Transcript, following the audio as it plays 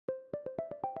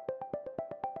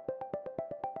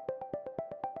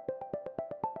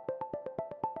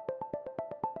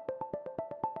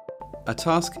A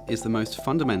task is the most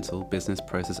fundamental business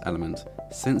process element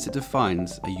since it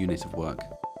defines a unit of work.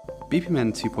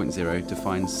 BPMN 2.0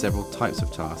 defines several types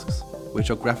of tasks, which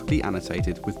are graphically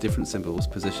annotated with different symbols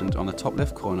positioned on the top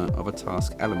left corner of a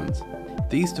task element.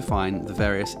 These define the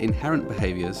various inherent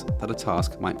behaviours that a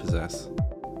task might possess.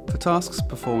 For tasks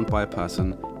performed by a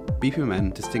person,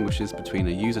 BPMN distinguishes between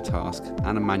a user task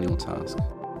and a manual task.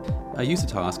 A user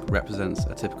task represents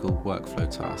a typical workflow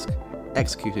task,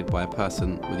 executed by a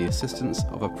person with the assistance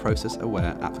of a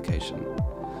process-aware application.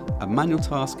 A manual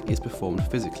task is performed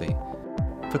physically.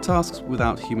 For tasks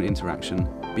without human interaction,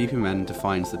 BPMN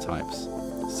defines the types: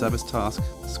 service task,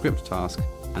 script task,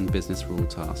 and business rule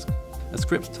task. A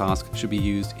script task should be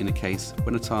used in a case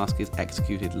when a task is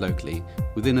executed locally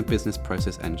within a business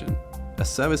process engine. A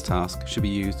service task should be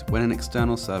used when an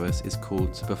external service is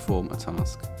called to perform a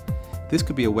task. This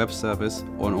could be a web service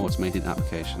or an automated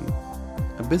application.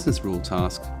 A business rule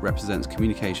task represents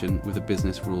communication with a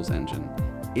business rules engine,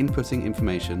 inputting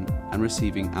information and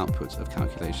receiving output of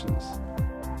calculations.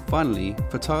 Finally,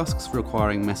 for tasks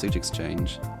requiring message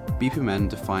exchange, BPMN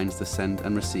defines the send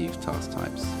and receive task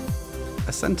types.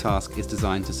 A send task is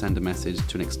designed to send a message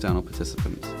to an external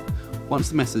participant. Once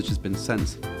the message has been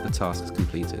sent, the task is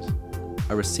completed.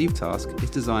 A receive task is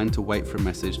designed to wait for a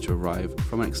message to arrive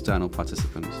from an external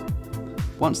participant.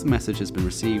 Once the message has been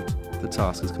received, the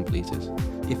task is completed.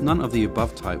 If none of the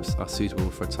above types are suitable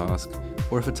for a task,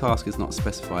 or if a task is not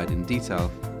specified in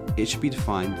detail, it should be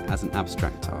defined as an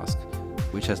abstract task,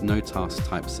 which has no task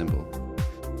type symbol.